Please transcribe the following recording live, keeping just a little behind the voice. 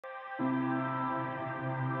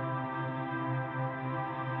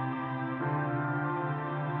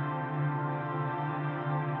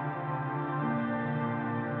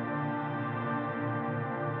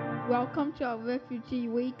Welcome to our Refugee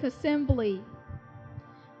Week Assembly.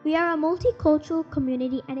 We are a multicultural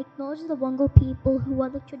community and acknowledge the Wongo people who are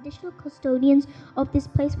the traditional custodians of this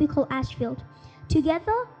place we call Ashfield.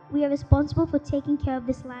 Together, we are responsible for taking care of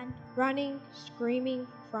this land. Running, screaming,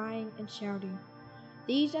 crying, and shouting.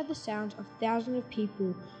 These are the sounds of thousands of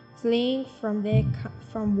people fleeing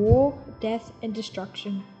from war, death, and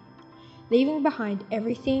destruction, leaving behind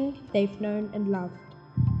everything they've known and loved.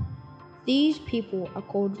 These people are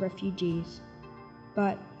called refugees.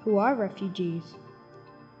 But who are refugees?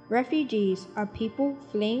 Refugees are people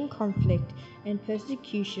fleeing conflict and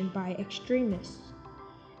persecution by extremists,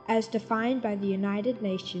 as defined by the United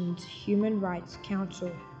Nations Human Rights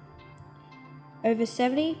Council. Over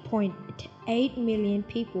 70.8 million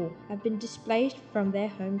people have been displaced from their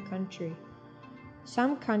home country.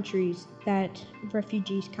 Some countries that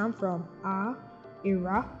refugees come from are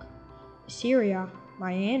Iraq, Syria,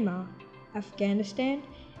 Myanmar, Afghanistan,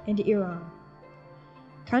 and Iran.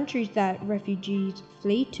 Countries that refugees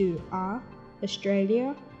flee to are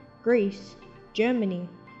Australia, Greece, Germany,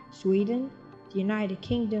 Sweden, the United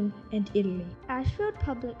Kingdom, and Italy. Ashfield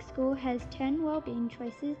Public School has 10 well-being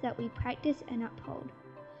choices that we practice and uphold.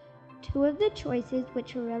 2 of the choices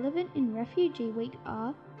which are relevant in Refugee Week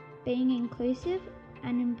are being inclusive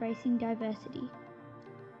and embracing diversity.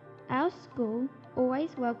 Our school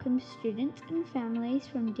always welcomes students and families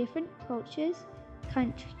from different cultures,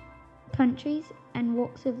 countries, and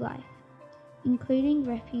walks of life, including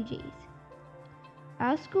refugees.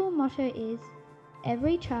 Our school motto is,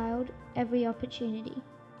 "Every child, every opportunity."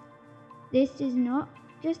 This does not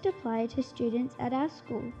just apply to students at our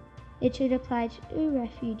school, it should apply to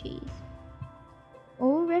refugees.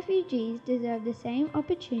 All refugees deserve the same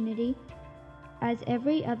opportunity as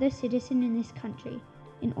every other citizen in this country,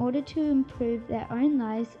 in order to improve their own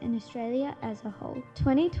lives and Australia as a whole.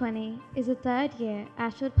 2020 is the 3rd year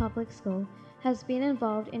Ashfield Public School has been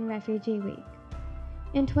involved in Refugee Week.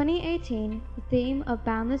 In 2018, the theme of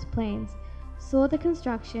Boundless Plains saw the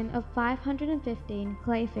construction of 515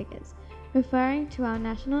 clay figures, referring to our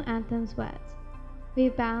national anthem's words,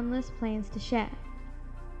 "We've boundless plains to share."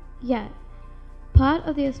 Yet, part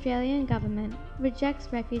of the Australian government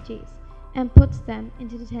rejects refugees and puts them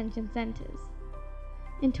into detention centres.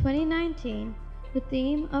 In 2019, the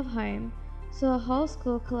theme of home saw a whole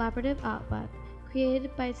school collaborative artwork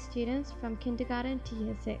created by students from kindergarten to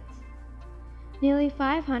year 6. Nearly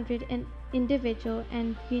 500 individual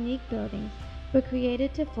and unique buildings were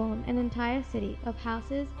created to form an entire city of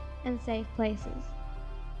houses and safe places.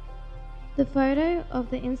 The photo of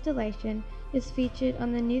the installation is featured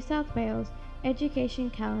on the New South Wales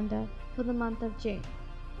education calendar for the month of June.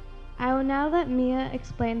 I will now let Mia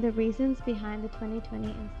explain the reasons behind the 2020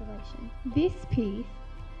 installation. This piece,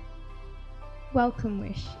 Welcome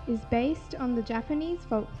Wish, is based on the Japanese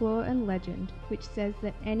folklore and legend, which says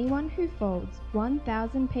that anyone who folds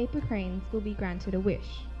 1,000 paper cranes will be granted a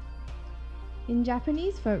wish. In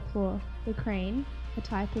Japanese folklore, the crane, a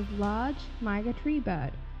type of large migratory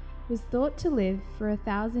bird, was thought to live for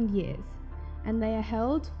 1,000 years, and they are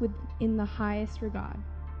held in the highest regard.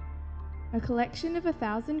 A collection of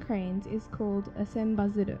 1,000 cranes is called a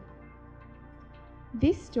sembazuru.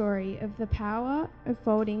 This story of the power of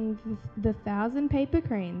folding the 1,000 paper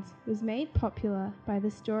cranes was made popular by the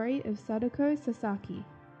story of Sadako Sasaki.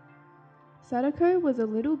 Sadako was a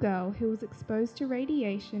little girl who was exposed to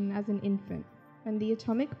radiation as an infant when the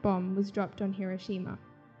atomic bomb was dropped on Hiroshima.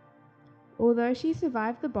 Although she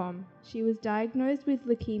survived the bomb, she was diagnosed with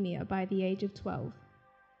leukemia by the age of 12.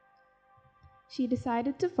 She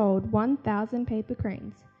decided to fold 1,000 paper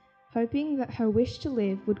cranes, hoping that her wish to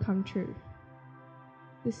live would come true.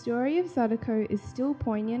 The story of Sadako is still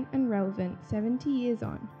poignant and relevant 70 years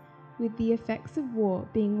on, with the effects of war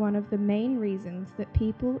being one of the main reasons that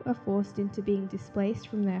people are forced into being displaced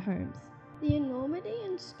from their homes. The enormity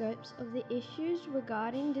and scopes of the issues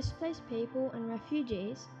regarding displaced people and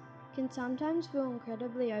refugees can sometimes feel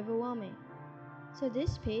incredibly overwhelming. So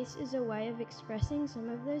this piece is a way of expressing some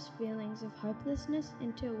of those feelings of hopelessness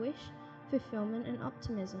into a wish, fulfillment, and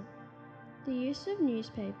optimism. The use of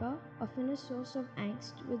newspaper, often a source of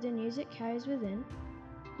angst with the news it carries within,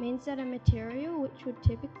 means that a material which would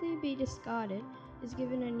typically be discarded is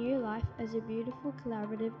given a new life as a beautiful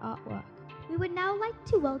collaborative artwork. We would now like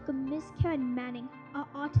to welcome Ms. Karen Manning, our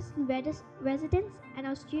artist in residence, and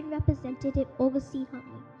our student representative, Augustine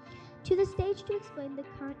Huntley, to the stage to explain the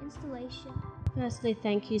current installation. Firstly,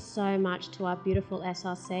 thank you so much to our beautiful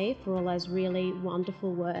SRC for all those really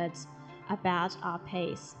wonderful words about our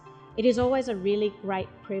piece. It is always a really great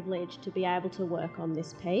privilege to be able to work on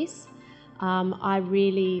this piece. I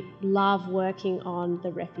really love working on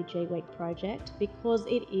the Refugee Week project because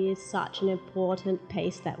it is such an important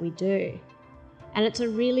piece that we do. And it's a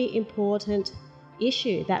really important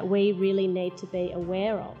issue that we really need to be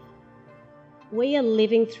aware of. We are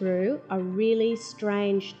living through a really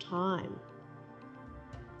strange time.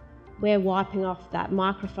 We're wiping off that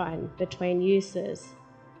microphone between uses.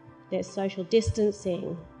 There's social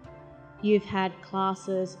distancing. You've had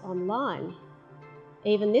classes online.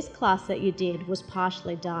 Even this class that you did was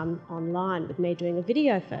partially done online with me doing a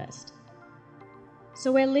video first.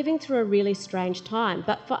 So we're living through a really strange time.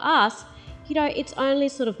 But for us, it's only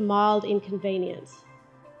sort of mild inconvenience.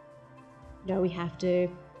 We have to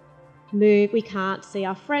move. We can't see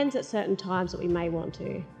our friends at certain times that we may want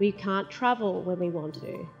to. We can't travel when we want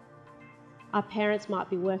to. Our parents might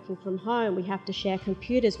be working from home. We have to share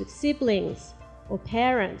computers with siblings or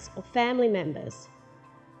parents or family members.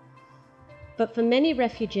 But for many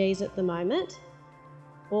refugees at the moment,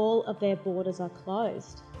 all of their borders are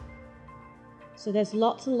closed. So there's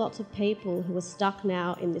lots and lots of people who are stuck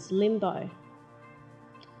now in this limbo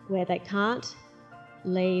where they can't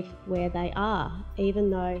leave where they are, even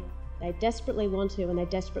though they desperately want to and they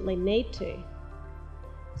desperately need to.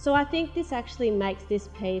 So I think this actually makes this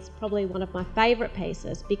piece probably one of my favourite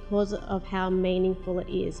pieces because of how meaningful it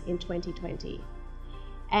is in 2020.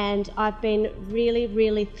 And I've been really,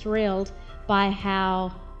 really thrilled by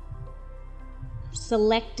how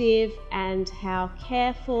selective and how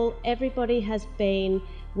careful everybody has been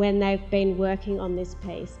when they've been working on this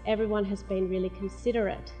piece. Everyone has been really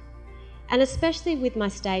considerate. And especially with my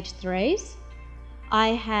stage 3s, I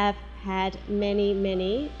have had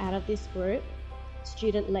many out of this group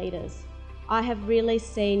student leaders. I have really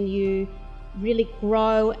seen you really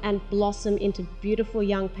grow and blossom into beautiful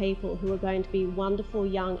young people who are going to be wonderful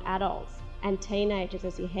young adults and teenagers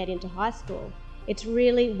as you head into high school. It's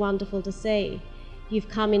really wonderful to see. You've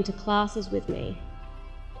come into classes with me.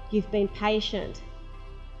 You've been patient.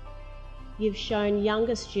 You've shown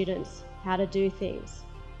younger students how to do things.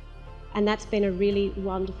 And that's been a really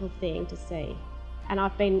wonderful thing to see. And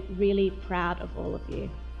I've been really proud of all of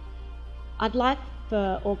you. I'd like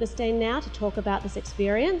for Augustine now to talk about this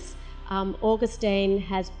experience. Augustine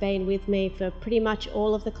has been with me for pretty much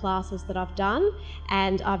all of the classes that I've done,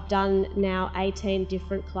 and I've done now 18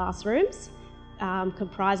 different classrooms,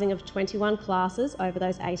 comprising of 21 classes over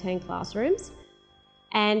those 18 classrooms.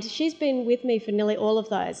 And she's been with me for nearly all of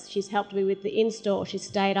those. She's helped me with the in-store, she's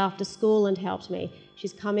stayed after school and helped me,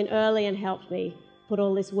 she's come in early and helped me put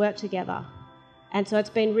all this work together. And so it's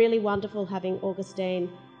been really wonderful having Augustine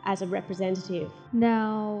as a representative.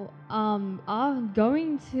 Now,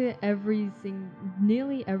 going to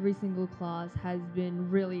nearly every single class has been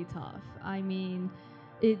really tough. I mean,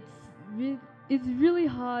 it's really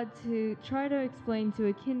hard to try to explain to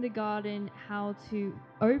a kindergarten how to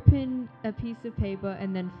open a piece of paper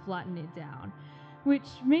and then flatten it down, which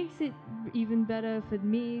makes it even better for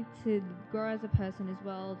me to grow as a person as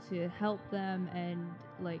well, to help them and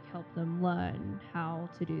help them learn how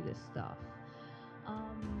to do this stuff.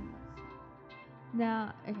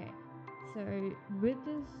 Now, okay, so with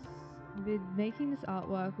making this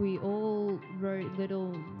artwork, we all wrote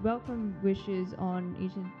little welcome wishes on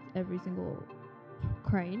each and every single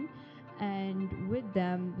crane, and with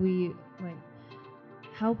them, we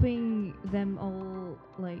helping them all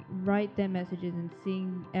write their messages, and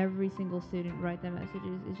seeing every single student write their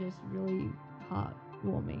messages is just really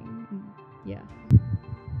heartwarming. Yeah.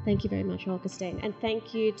 Thank you very much, Augustine. And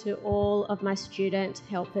thank you to all of my student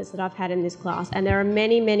helpers that I've had in this class. And there are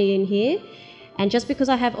many in here. And just because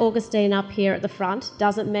I have Augustine up here at the front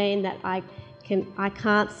doesn't mean that I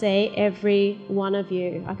can't see every one of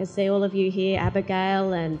you. I can see all of you here,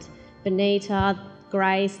 Abigail and Benita,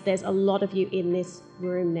 Grace. There's a lot of you in this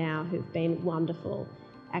room now who've been wonderful.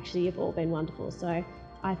 Actually, you've all been wonderful. So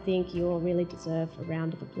I think you all really deserve a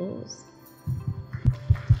round of applause.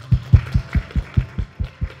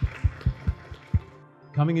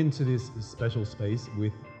 Coming into this special space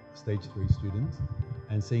with Stage 3 students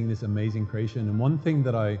and seeing this amazing creation, and one thing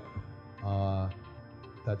that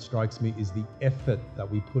that strikes me is the effort that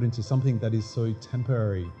we put into something that is so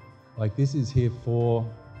temporary. This is here for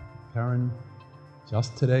Karen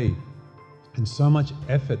just today, and so much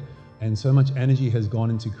effort and so much energy has gone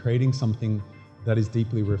into creating something that is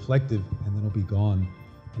deeply reflective, and then it'll be gone.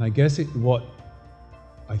 And I guess what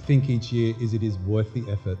I think each year is it is worth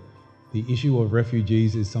the effort. The issue of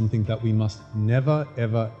refugees is something that we must never,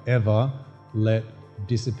 ever, ever let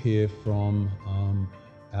disappear from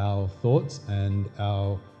our thoughts and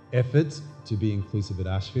our efforts to be inclusive at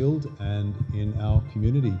Ashfield and in our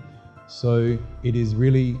community. So it is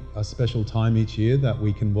really a special time each year that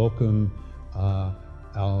we can welcome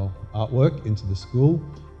our artwork into the school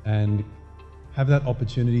and have that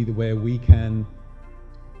opportunity where we can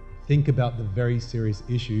think about the very serious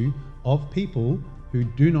issue of people who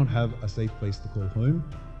do not have a safe place to call home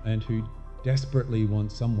and who desperately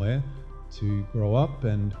want somewhere to grow up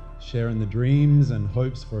and share in the dreams and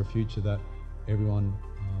hopes for a future that everyone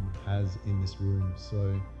has in this room.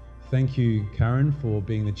 So thank you, Karen, for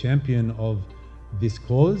being the champion of this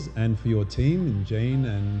cause, and for your team and Jane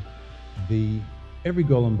and every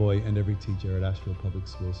girl and boy and every teacher at Ashfield Public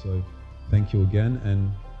School. So thank you again,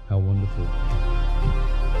 and how wonderful.